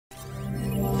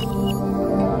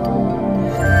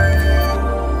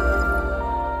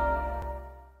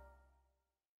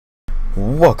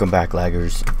Welcome back,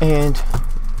 laggers, and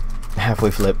halfway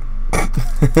flip.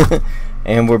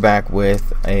 And we're back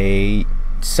with a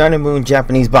Sun and Moon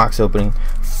Japanese box opening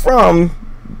from,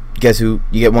 guess who?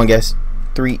 You get one guess.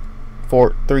 3,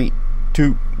 4, 3,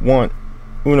 2, 1,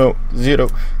 uno, zero.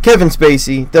 Kevin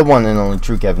Spacey, the one and only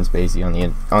true Kevin Spacey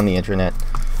on the internet.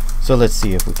 So let's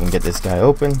see if we can get this guy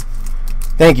open.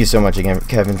 Thank you so much again,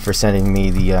 Kevin, for sending me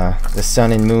the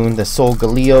Sun and Moon, the Sol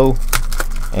Galeo,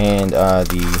 and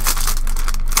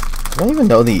I don't even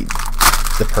know the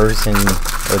person,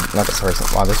 or not the person.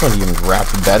 Wow, this one even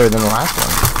wrapped better than the last one.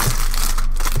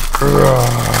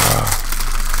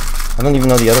 I don't even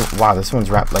know the other. Wow, this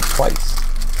one's wrapped like twice.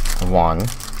 1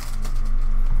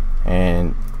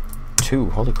 and 2.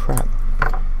 Holy crap!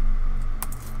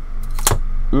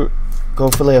 Go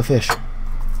fillet of fish.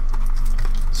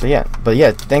 So yeah, but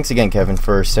yeah, thanks again, Kevin,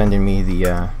 for sending me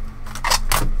the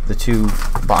 2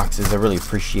 boxes. I really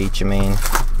appreciate you, man.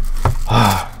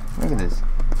 Look at this.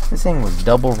 This thing was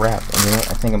double wrapped. And you know what?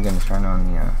 I think I'm gonna turn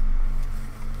on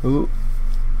the ooh.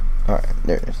 Alright,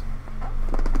 there it is.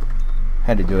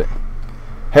 Had to do it.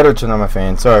 Had to turn on my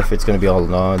fan. Sorry if it's gonna be all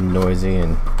loud and noisy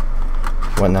and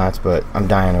whatnot, but I'm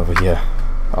dying over here.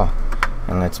 Oh,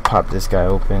 and let's pop this guy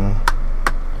open.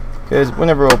 Because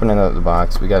whenever we're opening up the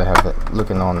box, we gotta have it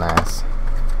looking all nice.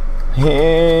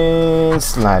 And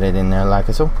slide it in there like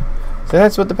so. So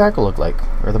that's what the pack will look like,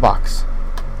 or the box.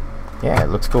 Yeah, it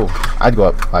looks cool. I'd go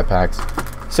up by packs.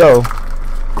 So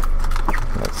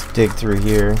let's dig through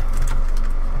here.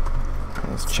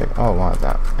 Let's check. Oh wow,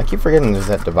 that I keep forgetting there's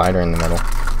that divider in the middle.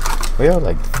 We have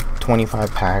like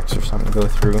 25 packs or something to go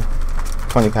through.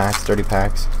 20 packs, 30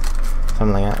 packs,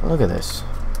 something like that. Look at this.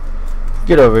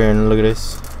 Get over here and look at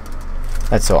this.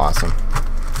 That's so awesome.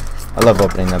 I love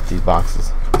opening up these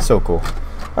boxes. It's so cool.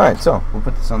 Alright, so we'll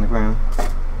put this on the ground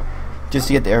just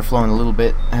to get the air flowing a little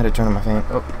bit. I had to turn on my fan.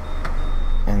 Oh,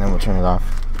 and then we'll turn it off.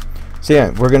 So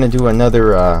yeah, we're gonna do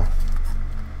another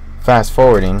fast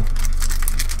forwarding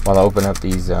while I open up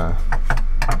these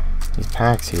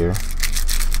packs here.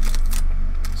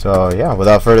 So yeah,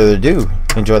 without further ado,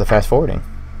 enjoy the fast forwarding.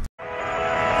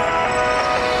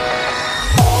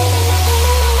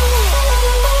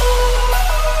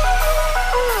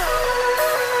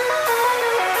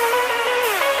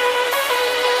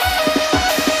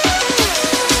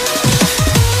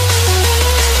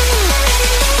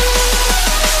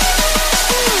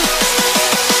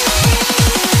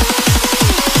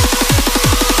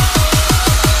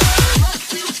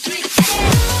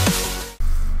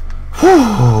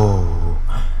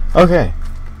 Okay,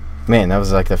 man, that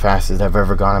was like the fastest I've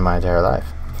ever gone in my entire life.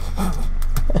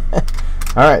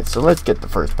 Alright, so let's get the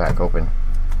first pack open.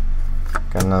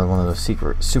 Got another one of those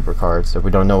secret super cards that we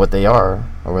don't know what they are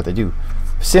or what they do.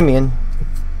 Simeon,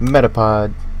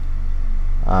 Metapod,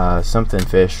 something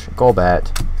fish,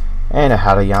 Golbat, and a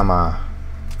Hariyama.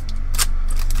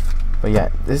 But yeah,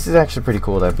 this is actually pretty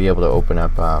cool to be able to open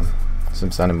up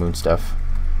some Sun and Moon stuff.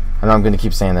 I know I'm going to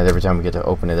keep saying that every time we get to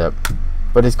open it up,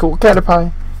 but it's cool.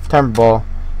 Caterpie, Timer Ball,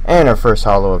 and our first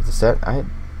holo of the set. I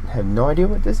have no idea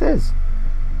what this is.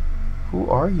 Who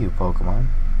are you, Pokemon?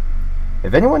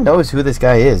 If anyone knows who this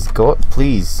guy is, go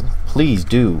please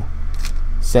do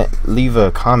leave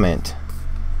a comment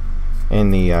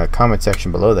in the comment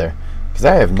section below there, because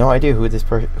I have no idea who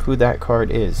that card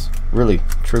is. Really,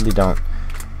 truly don't.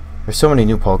 There's so many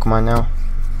new Pokemon now.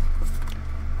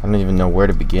 I don't even know where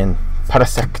to begin.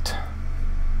 Parasect.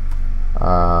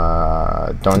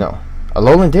 Don't know.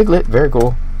 Alolan Diglett, very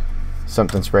cool.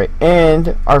 Something spray.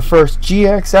 And our first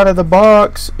GX out of the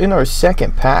box in our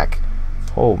second pack.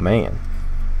 Oh man.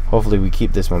 Hopefully we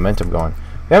keep this momentum going.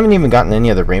 We haven't even gotten any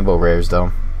of the rainbow rares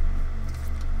though.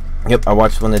 Yep, I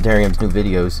watched one of Darium's new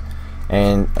videos,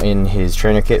 and in his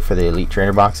trainer kit for the Elite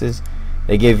Trainer boxes,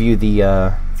 they give you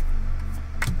the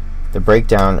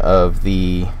breakdown of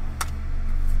the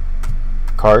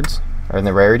cards or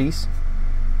the rarities,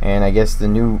 and I guess the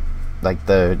new, like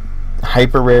the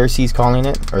hyper rares he's calling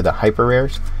it, or the hyper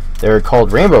rares, they're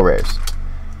called rainbow rares.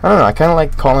 I don't know, I kind of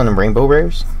like calling them rainbow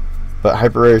rares, but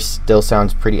hyper rares still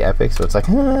sounds pretty epic, so it's like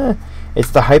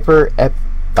it's the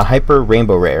hyper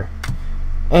rainbow rare.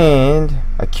 And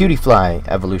a Cutiefly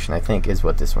evolution, I think, is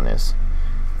what this one is.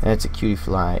 And it's a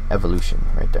Cutiefly evolution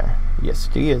right there. Yes,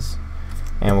 it is.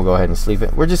 And we'll go ahead and sleeve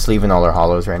it. We're just sleeving all our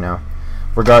holos right now,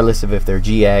 regardless of if they're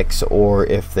GX or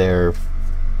if they're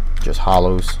just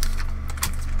holos,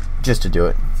 just to do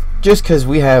it, just because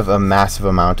we have a massive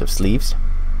amount of sleeves.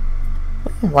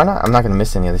 Why not? I'm not going to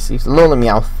miss any of the sleeves. Lola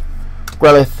Meowth,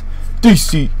 Growlithe,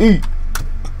 DCE,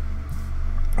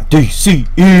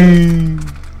 and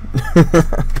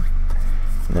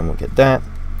then we'll get that.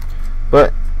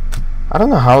 But I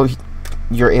don't know how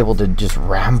you're able to just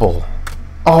ramble.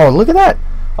 Oh, look at that!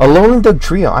 A Alolan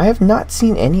Dugtrio. I have not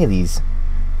seen any of these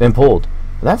been pulled.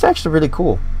 That's actually really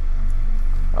cool.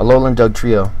 A Alolan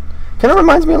Dugtrio. Kind of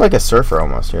reminds me of like a surfer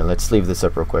almost. Here, let's sleeve this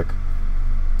up real quick.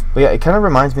 But yeah, it kind of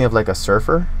reminds me of like a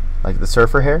surfer. Like the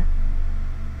surfer hair.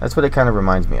 That's what it kind of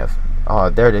reminds me of. Oh,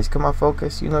 there it is. Come on,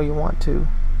 focus. You know you want to.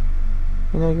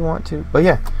 You know you want to. But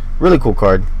yeah, really cool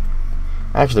card.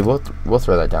 Actually, we'll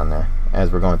throw that down there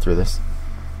as we're going through this.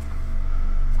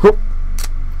 Whoop.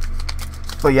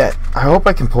 But yeah, I hope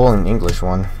I can pull an English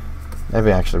one. That'd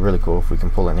be actually really cool if we can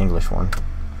pull an English one.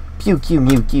 Pew, Q,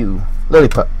 Mew, Q.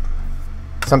 Lillipup.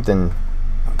 Something.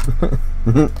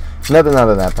 Nothing out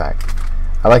of that pack.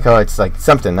 I like how it's like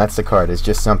something. That's the card. It's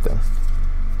just something.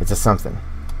 It's a something.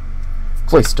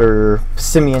 Cloyster.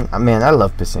 Pissimian. Man, I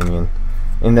love Pissimian.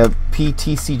 In the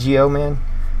PTCGO, man,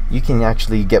 you can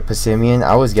actually get Pissimian.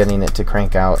 I was getting it to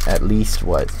crank out at least,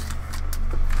 what,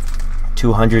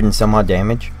 200 and some odd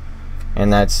damage.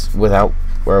 And that's without,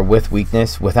 or with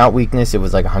weakness. Without weakness, it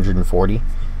was like 140.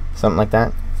 Something like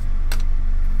that.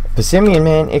 Pissimian,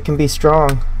 man, it can be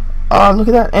strong. Oh, look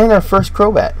at that. And our first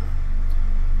Crobat.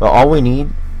 But all we need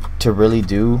to really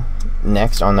do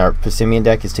next on our Pissimian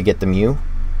deck is to get the Mew.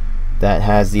 That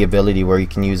has the ability where you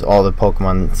can use all the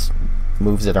Pokemon's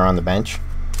moves that are on the bench.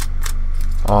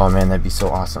 Oh man, that'd be so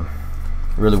awesome.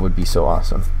 Really would be so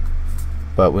awesome.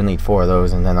 But we'll need 4 of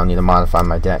those, and then I'll need to modify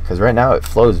my deck, because right now it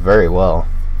flows very well.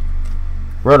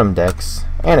 Rotom Dex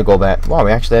and a Golbat. Wow,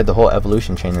 we actually had the whole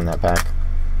evolution chain in that pack,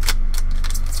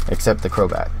 except the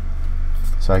Crobat.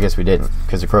 So I guess we didn't,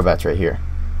 because the Crobat's right here.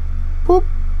 Boop.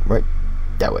 Right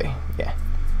that way. Yeah,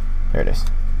 there it is.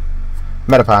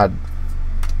 Metapod,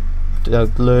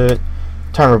 Douglet,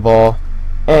 Timer Ball,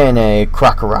 and a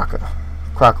Krokorok.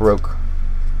 Krokorok.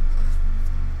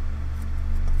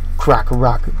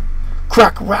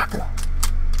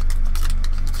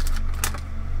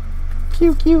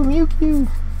 Pew Pew Mew Q.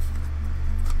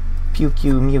 Pew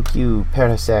Q Mew Q.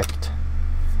 Parasect.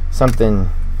 Something.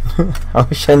 I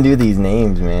wish I knew these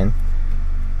names, man.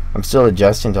 I'm still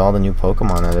adjusting to all the new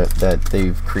Pokemon that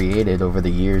they've created over the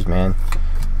years, man.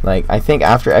 Like, I think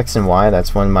after X and Y,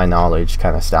 that's when my knowledge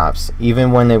kind of stops.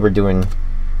 Even when they were doing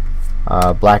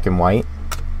Black and White,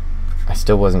 I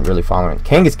still wasn't really following.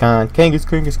 Kangaskhan.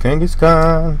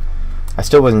 I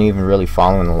still wasn't even really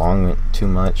following along too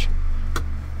much.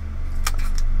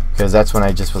 Because that's when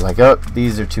I just was like, oh,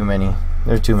 these are too many.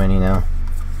 There are too many now.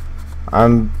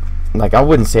 Like, I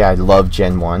wouldn't say I love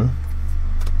Gen 1.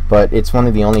 But it's one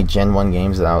of the only Gen 1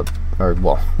 games that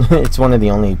it's one of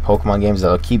the only Pokemon games that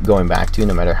I'll keep going back to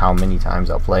no matter how many times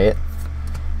I'll play it.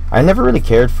 I never really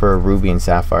cared for Ruby and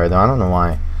Sapphire, though. I don't know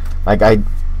why. Like,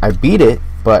 I beat it,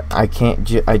 but I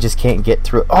just can't get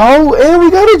through. Oh, and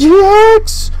we got a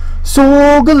GX!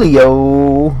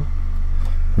 Solgaleo!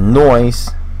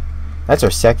 Nice. That's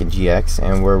our second GX,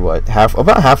 and we're, what,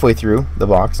 about halfway through the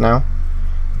box now.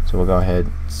 So we'll go ahead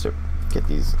and get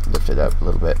these lifted up a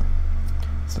little bit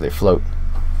so they float.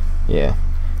 Yeah.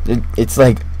 It's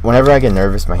like, whenever I get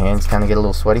nervous, my hands kind of get a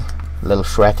little sweaty. A little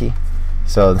sweaty.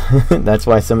 So, that's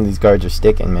why some of these cards are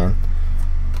sticking, man.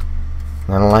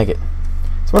 And I don't like it.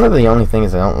 It's one of the only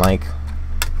things I don't like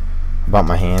about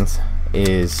my hands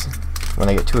is when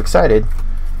I get too excited,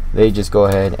 they just go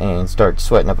ahead and start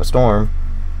sweating up a storm.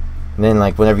 And then,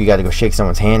 like, whenever you got to go shake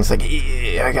someone's hand, it's like,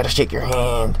 yeah, I got to shake your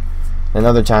hand. And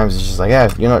other times, it's just like,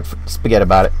 yeah, you know what, forget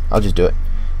about it. I'll just do it.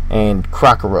 And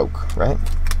Krokorok, right?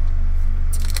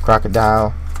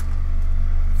 Crocodile,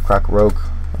 Krokorok,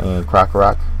 and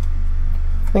Krokorok.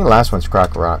 I think the last one's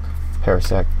Krokorok.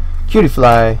 Parasect,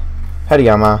 Cutiefly,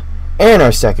 Hariyama, and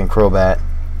our second Crobat.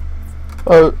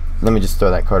 Oh, let me just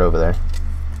throw that card over there.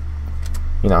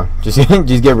 You know, just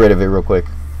get rid of it real quick.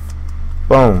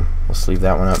 Boom. We'll sleeve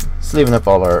that one up. Sleeving up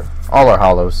all our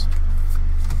hollows.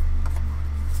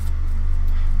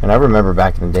 And I remember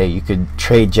back in the day, you could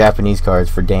trade Japanese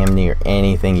cards for damn near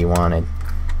anything you wanted.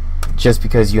 Just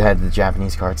because you had the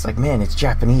Japanese card. It's like, man, it's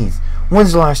Japanese.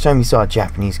 When's the last time you saw a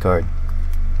Japanese card?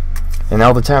 And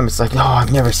all the time, it's like, oh,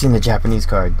 I've never seen the Japanese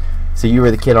card. So you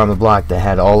were the kid on the block that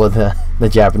had all of the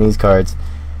Japanese cards.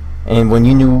 And when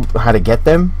you knew how to get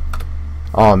them,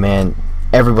 oh, man,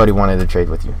 everybody wanted to trade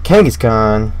with you.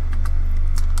 Kangaskhan.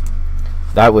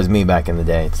 That was me back in the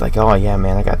day. It's like, oh, yeah,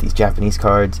 man, I got these Japanese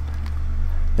cards.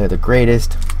 They're the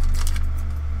greatest.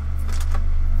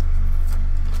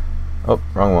 Oh,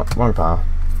 wrong pile.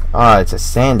 Ah, it's a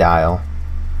Sandile.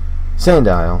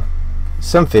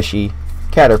 Some Fishy.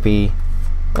 Caterpie.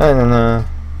 And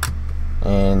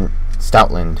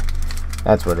Stoutland.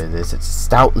 That's what it is. It's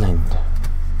Stoutland.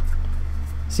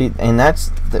 See, and that's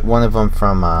one of them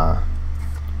from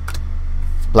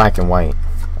black and white,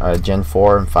 Gen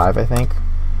 4 and 5 I think,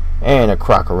 and a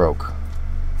Krokorok.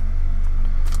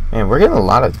 Man, we're getting a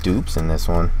lot of dupes in this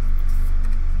one.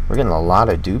 We're getting a lot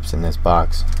of dupes in this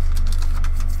box.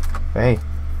 Hey,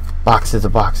 box is a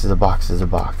box is a box is a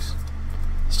box.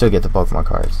 Still get the Pokemon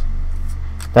cards.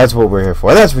 That's what we're here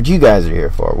for. That's what you guys are here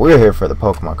for. We're here for the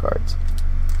Pokemon cards.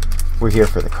 We're here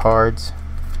for the cards.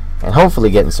 And hopefully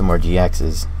getting some more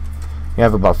GXs. We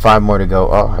have about 5 more to go.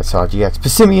 Oh, I saw GX.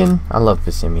 Passimian. I love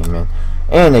Passimian, man.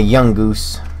 And a Young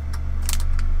Goose.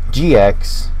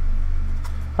 GX.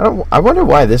 I wonder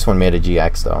why this one made a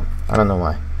GX, though. I don't know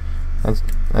why.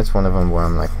 That's one of them where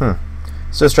I'm like,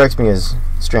 So it strikes me as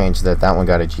strange that that one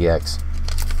got a GX.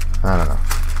 I don't know.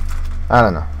 I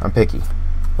don't know. I'm picky.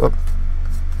 Whoop.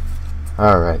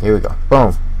 Alright, here we go.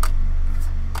 Boom.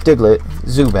 Diglett,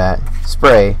 Zubat,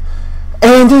 Spray,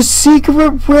 and a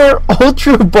secret rare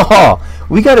Ultra Ball.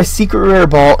 We got a secret rare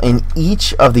ball in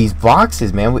each of these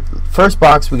boxes, man. First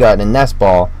box, we got a Nest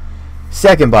Ball.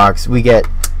 Second box, we get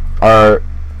our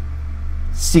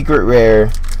secret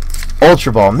rare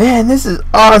Ultra Ball. Man, this is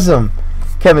awesome.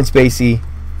 Kevin Spacey,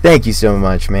 thank you so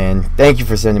much, man. Thank you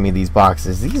for sending me these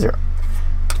boxes.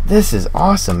 This is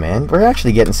awesome, man. We're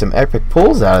actually getting some epic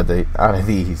pulls out of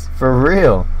these. For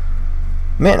real.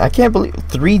 Man, I can't believe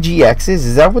 3 GXs.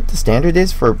 Is that what the standard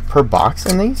is for per box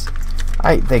in these?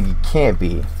 I think it can't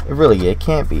be. It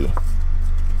can't be.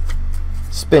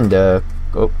 Spinda.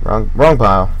 Oh, wrong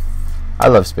pile. I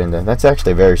love Spinda. That's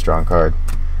actually a very strong card.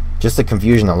 Just the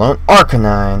confusion alone.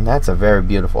 Arcanine. That's a very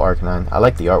beautiful Arcanine. I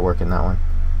like the artwork in that one.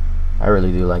 I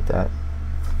really do like that.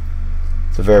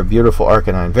 It's a very beautiful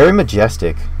Arcanine. Very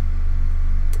majestic.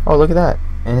 Oh, look at that.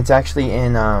 And it's actually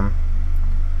in,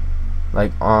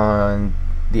 like, on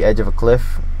the edge of a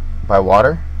cliff by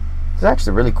water. It's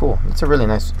actually really cool. It's a really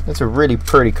nice, it's a really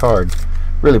pretty card.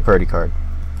 Really pretty card.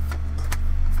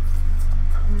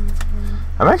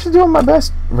 I'm actually doing my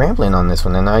best rambling on this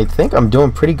one, and I think I'm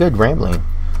doing pretty good rambling.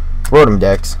 Rotom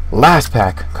Dex. Last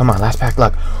pack. Come on, last pack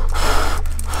luck.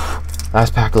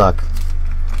 Last pack luck.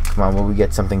 Come on, will we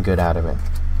get something good out of it?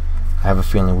 I have a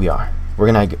feeling we are. We're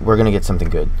gonna get something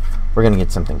good. We're gonna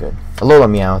get something good. Alola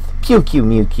Meowth,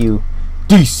 Mewtwo,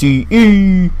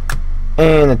 DCE,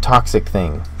 and a toxic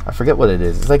thing. I forget what it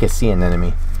is. It's like a sea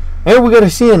anemone. And we got a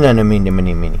sea anemone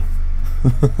mini.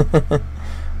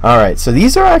 All right, so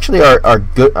these are actually our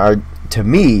good, to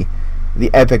me, the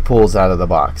epic pulls out of the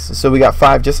box. So we got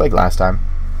 5 just like last time.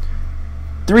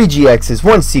 3 GXs,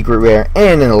 1 secret rare,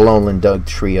 and an Alolan Doug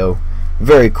trio.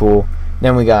 Very cool.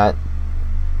 Then we got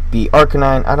the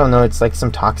Arcanine. I don't know, it's like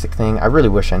some toxic thing. I really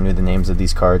wish I knew the names of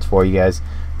these cards for you guys,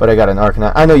 but I got an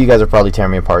Arcanine. I know you guys are probably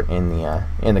tearing me apart in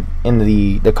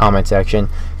the comment section.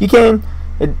 You can.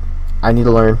 I need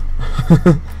to learn.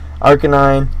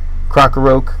 Arcanine,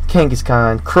 Krokorok,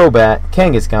 Kangaskhan, Crobat,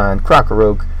 Kangaskhan,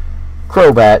 Krokorok,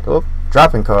 Crobat. Oh,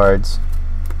 dropping cards.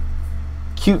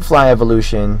 Cute Fly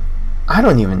Evolution. I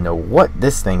don't even know what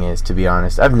this thing is, to be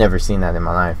honest. I've never seen that in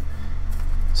my life.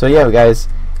 So yeah, guys,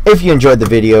 if you enjoyed the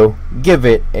video, give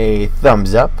it a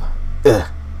thumbs up.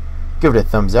 Give it a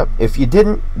thumbs up. If you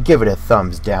didn't, give it a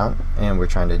thumbs down. And we're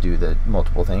trying to do the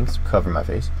multiple things. Cover my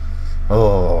face.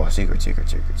 Oh, secret.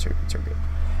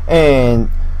 And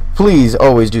please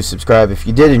always do subscribe if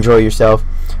you did enjoy yourself.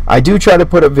 I do try to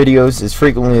put up videos as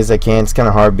frequently as I can. It's kind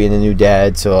of hard being a new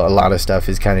dad, so a lot of stuff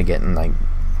is kind of getting like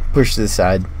pushed to the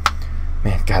side.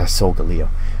 Man, got a Solgaleo.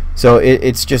 So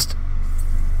it's just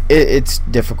it's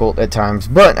difficult at times,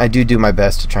 but I do my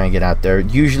best to try and get out there.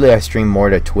 Usually I stream more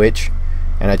to Twitch,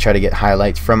 and I try to get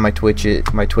highlights from my Twitch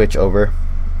over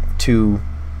to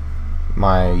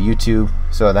my YouTube.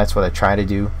 So that's what I try to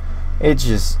do.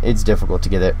 It's difficult to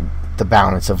get the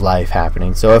balance of life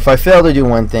happening. So if I fail to do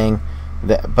one thing,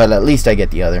 but at least I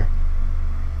get the other.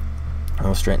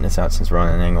 I'll straighten this out since we're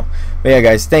on an angle. But yeah,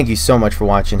 guys, thank you so much for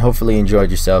watching. Hopefully you enjoyed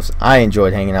yourselves. I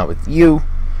enjoyed hanging out with you,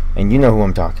 and you know who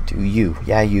I'm talking to. You.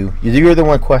 Yeah, you. You're the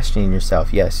one questioning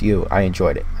yourself. Yes, you. I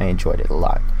enjoyed it. I enjoyed it a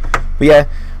lot. But yeah,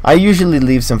 I usually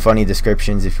leave some funny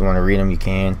descriptions. If you want to read them, you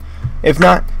can. If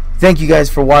not, thank you guys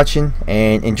for watching,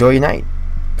 and enjoy your night.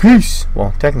 Peace.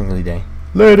 Well, technically day.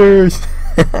 Laters.